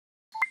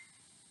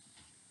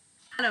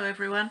Hello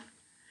everyone.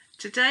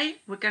 Today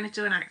we're going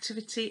to do an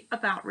activity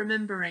about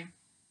remembering,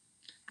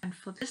 and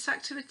for this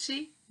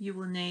activity you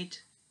will need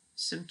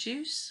some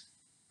juice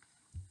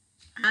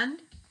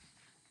and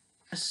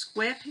a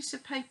square piece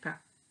of paper.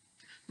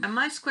 Now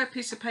my square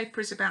piece of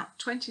paper is about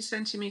 20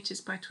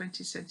 centimetres by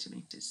 20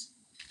 centimetres,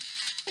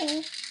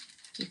 or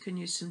you can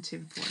use some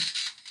tin foil.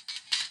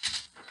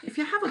 If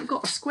you haven't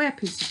got a square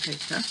piece of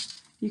paper,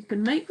 you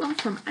can make one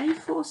from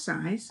A4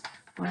 size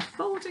by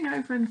folding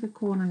over into the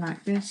corner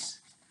like this,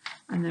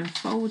 and then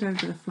fold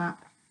over the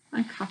flap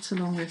and cut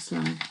along this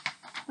line,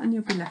 and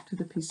you'll be left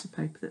with a piece of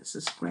paper that's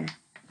a square.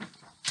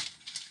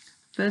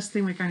 First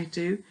thing we're going to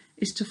do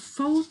is to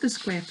fold the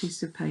square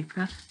piece of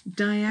paper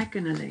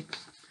diagonally.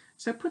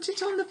 So put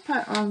it on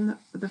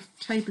the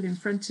table in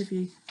front of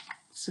you,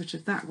 sort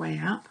of that way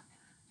up,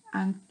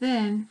 and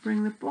then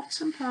bring the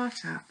bottom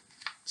part up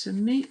to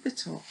meet the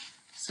top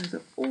so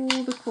that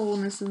all the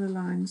corners and the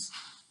lines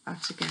are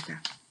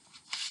together.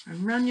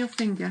 And run your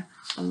finger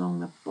along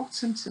the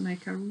bottom to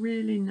make a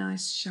really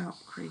nice sharp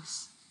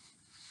crease.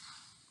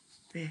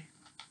 There.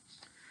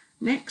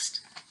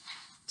 Next,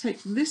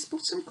 take this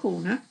bottom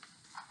corner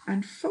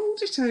and fold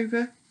it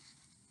over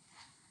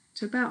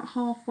to about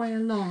halfway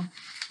along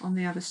on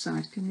the other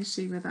side. Can you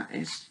see where that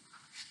is?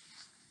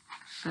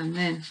 And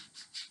then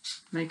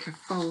make a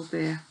fold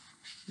there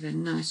with a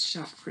nice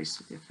sharp crease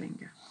with your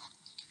finger.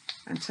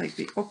 And take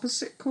the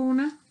opposite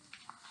corner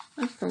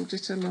and fold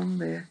it along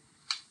there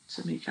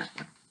to meet that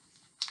one.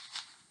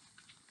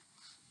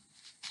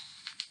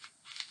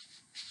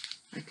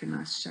 Make a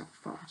nice sharp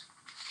fold.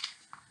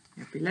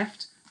 You'll be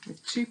left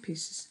with two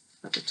pieces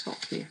at the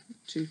top here,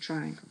 two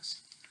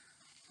triangles.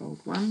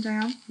 Fold one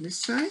down this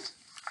side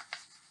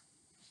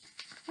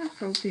and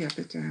fold the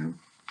other down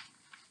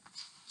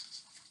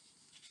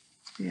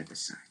the other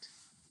side.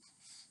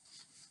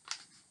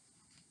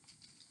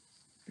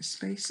 The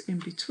space in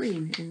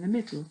between, in the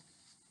middle,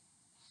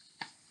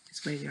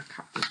 is where your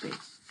cup will be.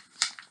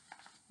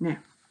 Now,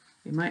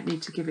 you might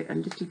need to give it a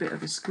little bit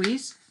of a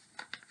squeeze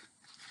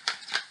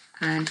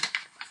and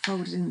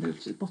fold it in the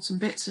little bottom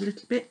bits a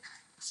little bit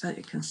so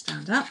it can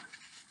stand up.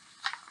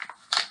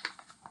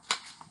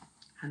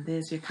 And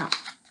there's your cup.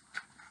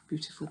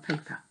 Beautiful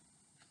paper.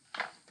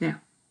 Now,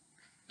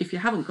 if you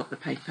haven't got the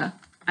paper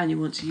and you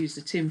want to use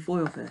the tin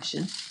foil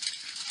version,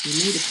 you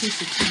need a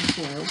piece of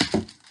tin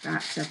foil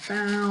that's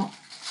about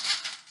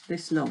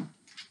this long.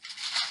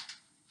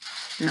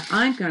 Now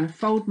I'm going to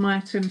fold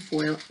my tin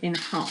foil in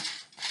half.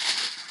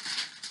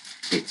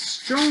 It's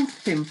strong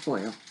tin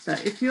foil, so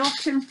if your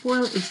tin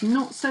foil is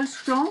not so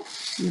strong,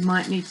 you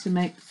might need to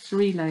make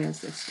 3 layers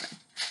this way.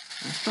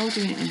 I'm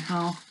folding it in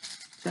half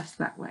just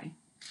that way.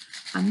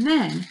 And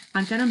then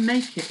I'm going to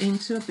make it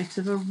into a bit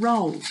of a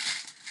roll.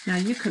 Now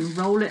you can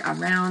roll it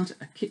around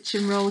a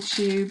kitchen roll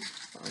tube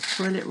or a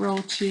toilet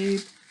roll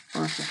tube,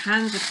 or if your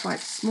hands are quite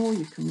small,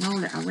 you can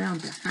roll it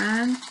around your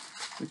hand.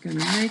 We're going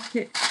to make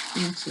it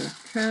into a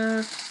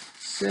curved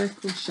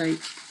circle shape.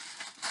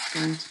 It's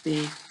going to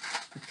be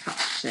a cup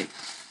shape.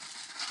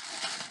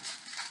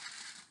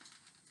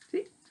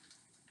 See?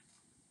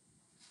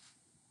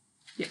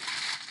 Yeah.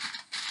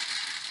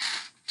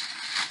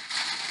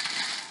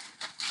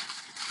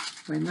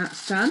 When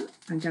that's done,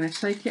 I'm going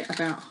to take it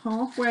about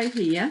halfway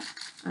here,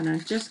 and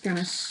I'm just going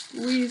to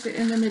squeeze it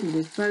in the middle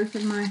with both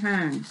of my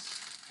hands.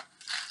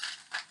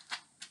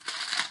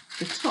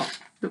 The top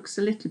looks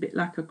a little bit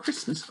like a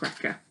Christmas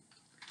cracker,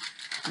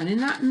 and in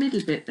that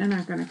middle bit then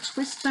I'm going to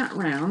twist that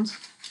round.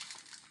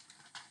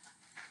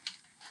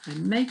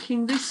 I'm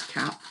making this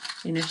cup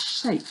in a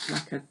shape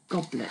like a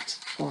goblet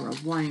or a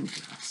wine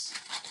glass.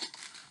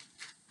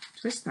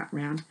 Twist that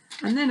round,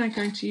 and then I'm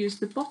going to use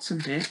the bottom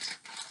bit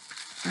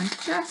and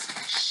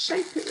just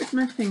shape it with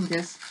my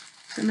fingers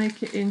to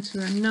make it into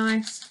a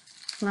nice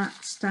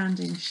flat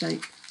standing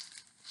shape.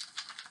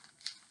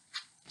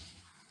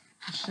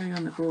 I'll show you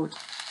on the board.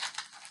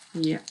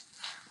 Yeah.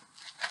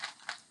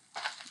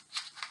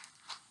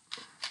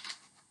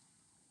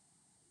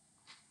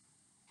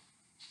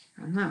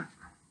 And that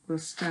will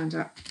stand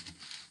up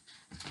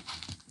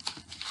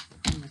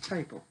on the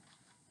table.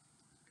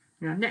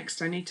 Now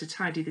next I need to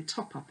tidy the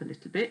top up a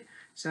little bit,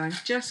 so I'm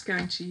just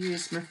going to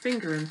use my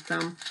finger and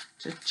thumb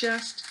to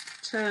just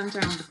turn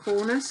down the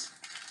corners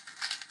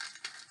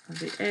of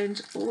the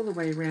end all the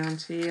way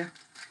around here.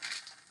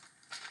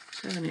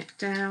 Turn it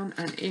down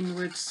and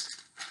inwards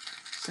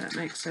so it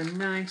makes a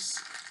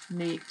nice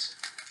neat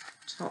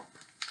top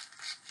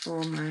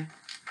for my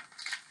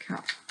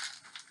cup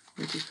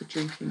ready for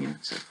drinking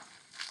out of.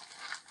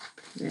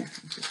 There,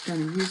 I'm just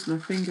going to use my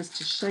fingers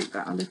to shape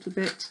that a little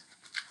bit.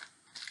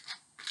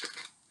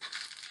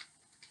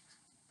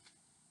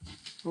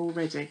 All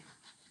ready.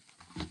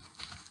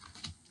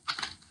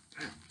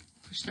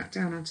 Push that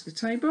down onto the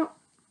table.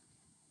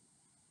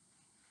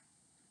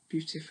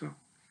 Beautiful.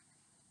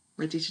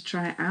 Ready to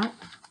try it out?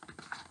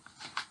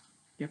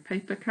 Your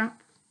paper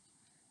cup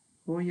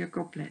or your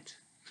goblet?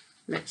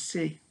 Let's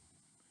see.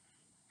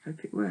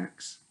 Hope it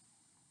works.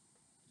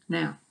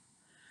 Now,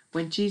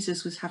 when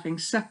Jesus was having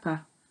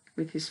supper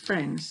with his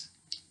friends,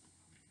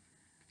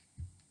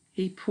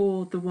 he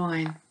poured the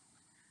wine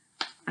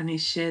and he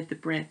shared the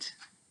bread.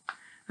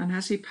 And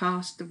as he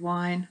passed the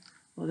wine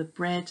or the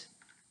bread,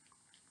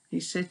 he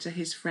said to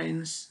his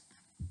friends,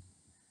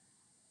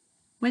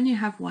 when you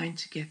have wine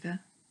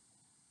together,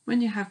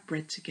 when you have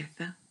bread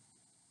together,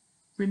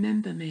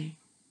 remember me.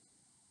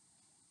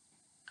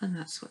 And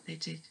that's what they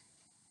did.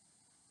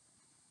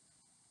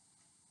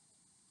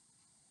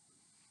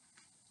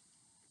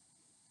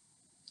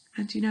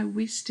 And you know,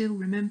 we still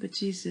remember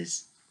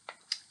Jesus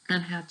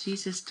and how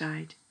Jesus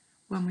died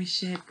when we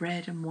shared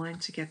bread and wine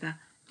together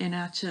in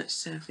our church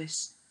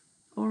service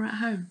or at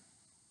home.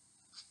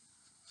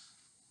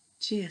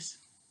 Cheers.